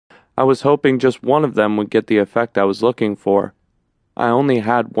I was hoping just one of them would get the effect I was looking for. I only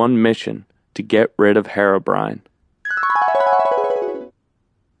had one mission, to get rid of Brine.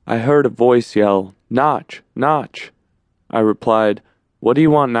 I heard a voice yell, "Notch, Notch." I replied, "What do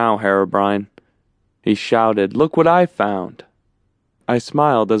you want now, Brine?" He shouted, "Look what I found." I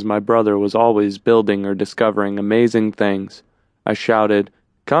smiled as my brother was always building or discovering amazing things. I shouted,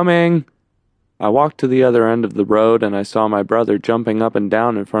 "Coming!" I walked to the other end of the road and I saw my brother jumping up and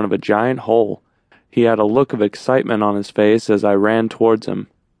down in front of a giant hole. He had a look of excitement on his face as I ran towards him.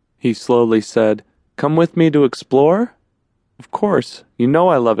 He slowly said, "Come with me to explore?" "Of course, you know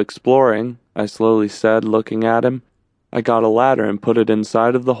I love exploring," I slowly said, looking at him. I got a ladder and put it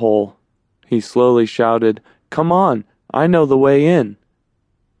inside of the hole. He slowly shouted, "Come on, I know the way in."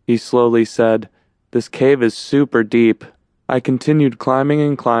 He slowly said, "This cave is super deep." I continued climbing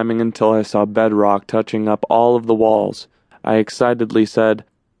and climbing until I saw bedrock touching up all of the walls. I excitedly said,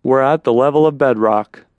 "We're at the level of bedrock."